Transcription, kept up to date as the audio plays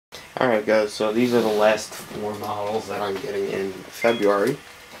Alright guys, so these are the last 4 models that I'm getting in February.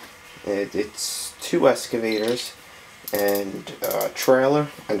 It's 2 excavators and a trailer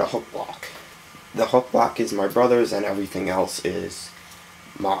and a hook block. The hook block is my brother's and everything else is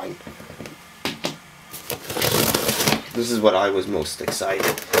mine. This is what I was most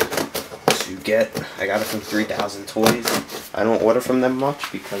excited to get. I got it from 3000 Toys. I don't order from them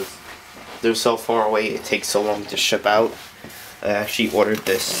much because they're so far away, it takes so long to ship out. I actually ordered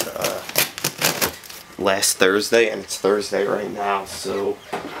this last Thursday, and it's Thursday right now, so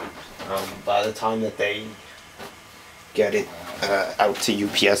by the time that they get it out to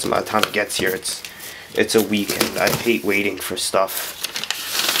UPS, and by the time it gets here, it's a week, and I hate waiting for stuff.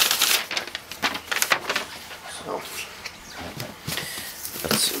 So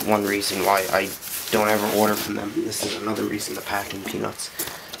that's one reason why I don't ever order from them. This is another reason, the packing peanuts.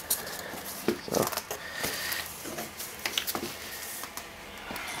 So.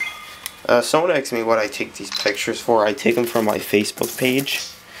 Someone asked me what I take these pictures for. I take them from my Facebook page,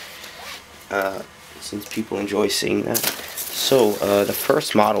 since people enjoy seeing that. So, the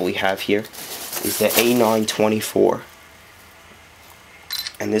first model we have here is the A924.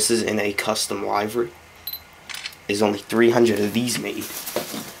 And this is in a custom livery. There's only 300 of these made.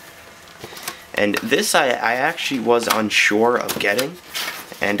 And this I actually was unsure of getting.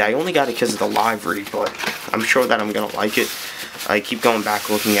 And I only got it because of the livery, but I'm sure that I'm going to like it. I keep going back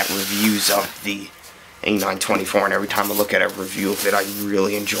looking at reviews of the A924, and every time I look at a review of it, I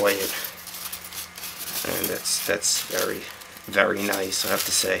really enjoy it. And that's very, very nice, I have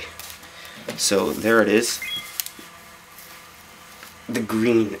to say. So there it is. The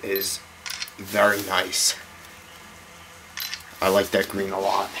green is very nice. I like that green a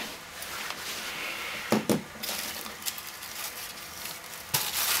lot.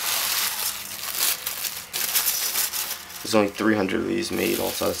 There's only 300 of these made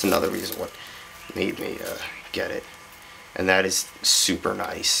also. That's another reason what made me get it. And that is super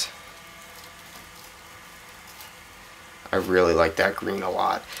nice. I really like that green a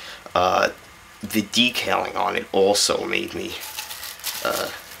lot. The decaling on it also made me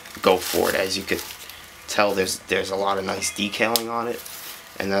go for it. As you could tell, there's a lot of nice decaling on it.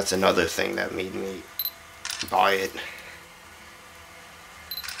 And that's another thing that made me buy it.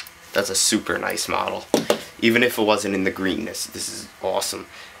 That's a super nice model. Even if it wasn't in the green, this is awesome.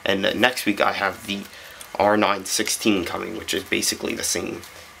 And next week I have the R916 coming, which is basically the same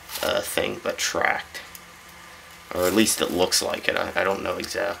thing, but tracked. Or at least it looks like it. I don't know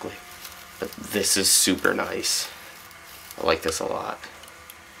exactly. But this is super nice. I like this a lot.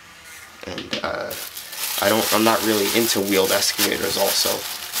 And I'm not really into wheeled excavators also.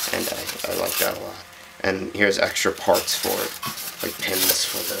 And I like that a lot. And here's extra parts for it, like pins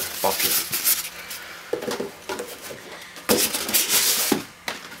for the bucket.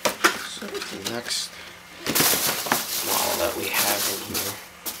 So the next model that we have in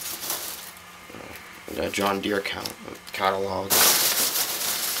here, the John Deere catalog.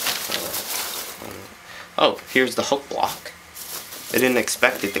 Oh, here's the hook block. I didn't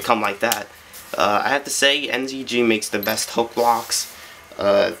expect it to come like that. I have to say, NZG makes the best hook blocks.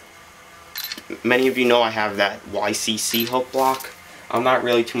 Many of you know I have that YCC hook block. I'm not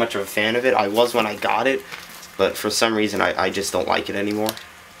really too much of a fan of it. I was when I got it, but for some reason I just don't like it anymore.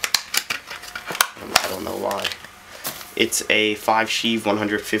 I don't know why. It's a 5-sheave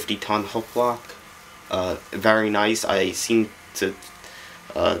 150-ton hook block. Very nice. I seem to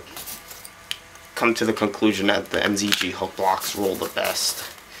come to the conclusion that the MZG hook blocks roll the best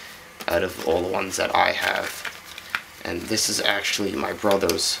out of all the ones that I have. And this is actually my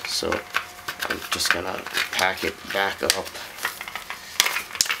brother's, so I'm just gonna pack it back up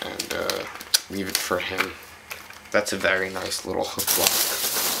and leave it for him. That's a very nice little hook block.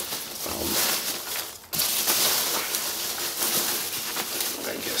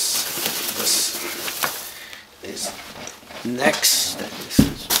 I guess this is next. This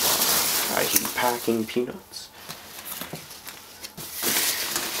is I hate packing peanuts.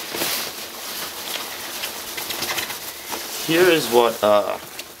 Here is what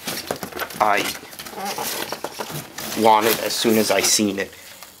I wanted as soon as I seen it.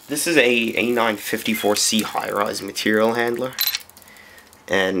 This is a A954C high-rise material handler,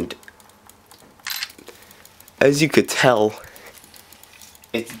 and as you could tell,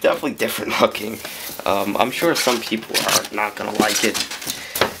 it's definitely different looking. I'm sure some people are not gonna like it,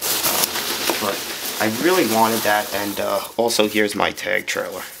 but I really wanted that. And also here's my tag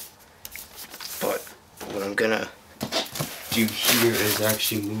trailer. But what I'm gonna do here is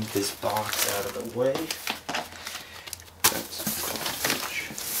actually move this box out of the way. That's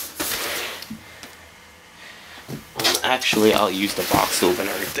Actually, I'll use the box to open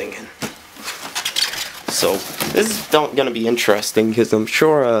everything in. So, this is going to be interesting because I'm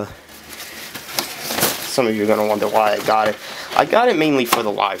sure some of you are going to wonder why I got it. I got it mainly for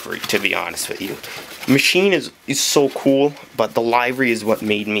the livery, to be honest with you. The machine is so cool, but the livery is what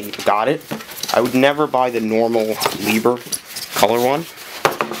made me got it. I would never buy the normal Liebherr color one,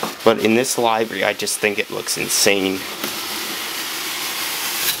 but in this livery, I just think it looks insane.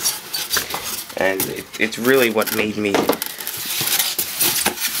 And it's really what made me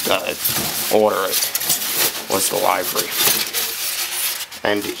order it, was the livery.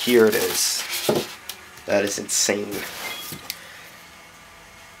 And here it is. That is insane.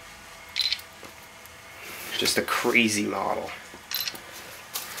 Just a crazy model.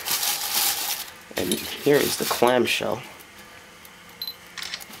 And here is the clamshell.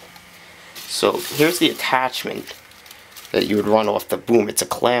 So here's the attachment that you would run off the boom. It's a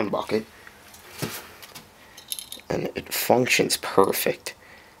clam bucket. And it functions perfect.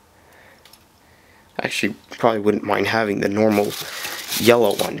 Actually, probably wouldn't mind having the normal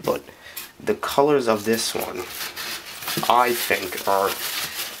yellow one, but the colors of this one, I think, are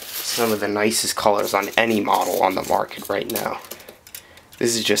some of the nicest colors on any model on the market right now.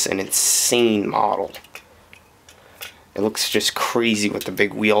 This is just an insane model. It looks just crazy with the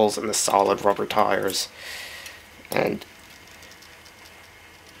big wheels and the solid rubber tires. And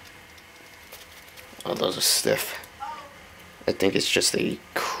oh, those are stiff. I think it's just a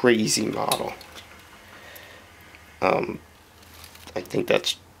crazy model. I think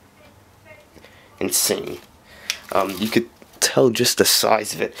that's insane. You could tell just the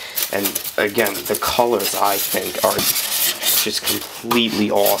size of it, and again, the colors I think are just completely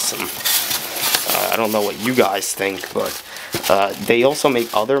awesome. I don't know what you guys think, but they also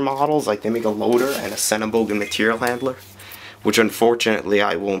make other models, like they make a loader and a Sennebogen material handler, which unfortunately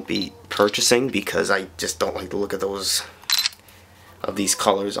I won't be purchasing because I just don't like the look of these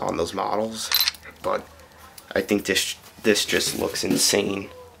colors on those models. But I think this just looks insane.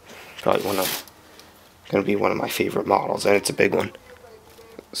 Probably gonna be one of my favorite models, and it's a big one.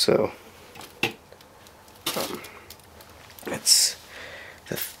 So that's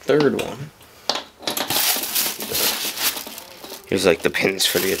the third one. Here's like the pins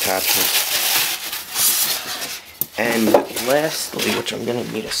for the attachment. And lastly, which I'm gonna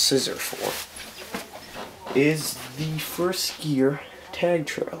need a scissor for, is the first gear tag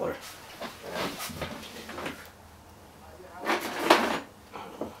trailer.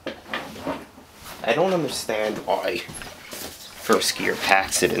 I don't understand why First Gear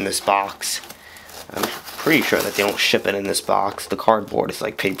packs it in this box. I'm pretty sure that they don't ship it in this box. The cardboard is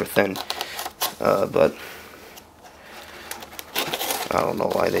like paper thin, but I don't know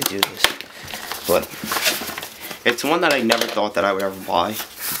why they do this. But it's one that I never thought that I would ever buy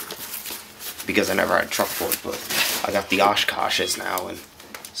because I never had a truck for it. But I got the Oshkoshes now, and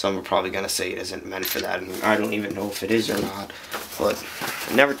some are probably gonna say it isn't meant for that, and I don't even know if it is or not. But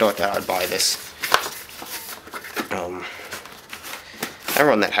I never thought that I'd buy this.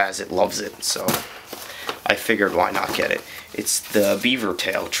 Everyone that has it loves it, so I figured why not get it. It's the beaver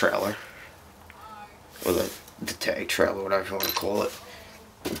tail trailer, or the tag trailer, whatever you want to call it.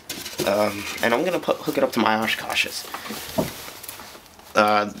 And I'm gonna hook it up to my Oshkoshes.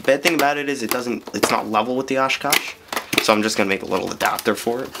 The bad thing about it is it's not level with the Oshkosh, so I'm just gonna make a little adapter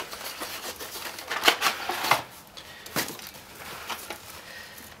for it.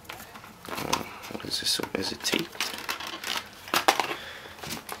 What is this? Is it taped?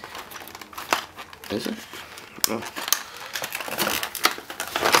 Is it? Oh.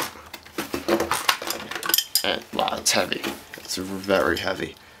 Wow, it's heavy. It's very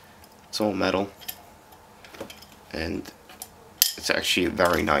heavy. It's all metal. And it's actually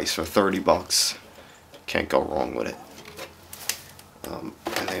very nice for 30 bucks. Can't go wrong with it. And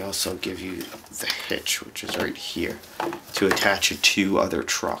they also give you the hitch, which is right here, to attach it to other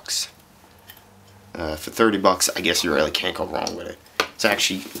trucks. For 30 bucks, I guess you really can't go wrong with it. It's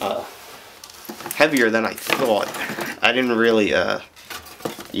actually heavier than I thought. I didn't really,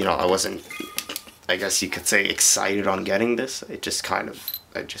 you know, I wasn't, I guess you could say, excited on getting this. I just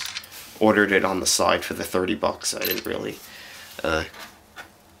ordered it on the side for the 30 bucks. I didn't really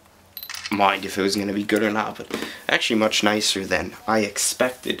mind if it was going to be good or not, but actually much nicer than I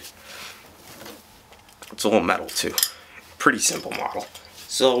expected. It's all metal too. Pretty simple model.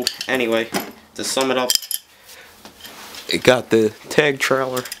 So anyway, to sum it up, it got the tag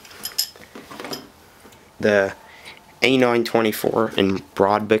trailer, the A924 in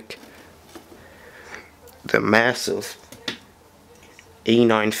Broadbeck, the massive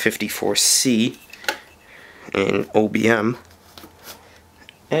A954C in OBM,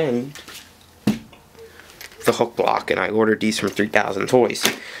 and the hook block, and I ordered these from 3000 Toys.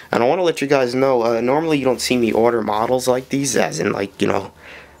 And I want to let you guys know, normally you don't see me order models like these, as in like, you know,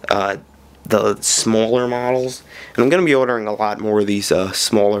 the smaller models. And I'm going to be ordering a lot more of these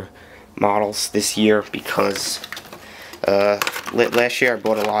smaller models this year, because last year I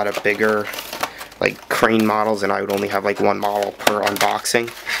bought a lot of bigger, like, crane models, and I would only have like one model per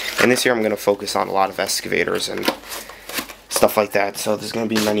unboxing. And this year I'm going to focus on a lot of excavators and stuff like that, so there's going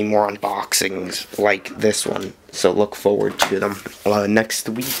to be many more unboxings like this one, so look forward to them next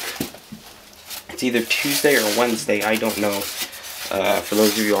week. It's either Tuesday or Wednesday, I don't know. For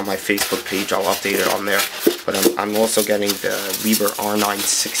those of you on my Facebook page, I'll update it on there. But I'm also getting the Liebherr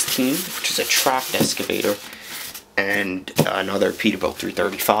R916, which is a tracked excavator, and another Peterbilt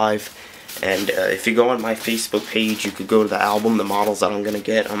 335. And if you go on my Facebook page, you could go to the album, the models that I'm going to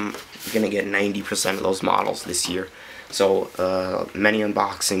get. I'm going to get 90% of those models this year. So many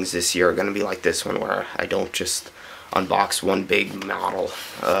unboxings this year are going to be like this one, where I don't just unbox one big model.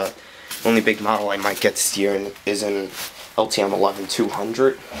 Only big model I might get this year is an LTM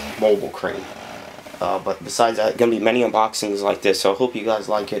 11200 mobile crane. But besides that, going to be many unboxings like this, so I hope you guys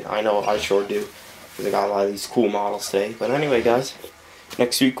like it. I know I sure do, because I got a lot of these cool models today. But anyway, guys,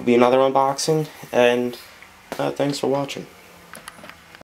 next week will be another unboxing, and thanks for watching.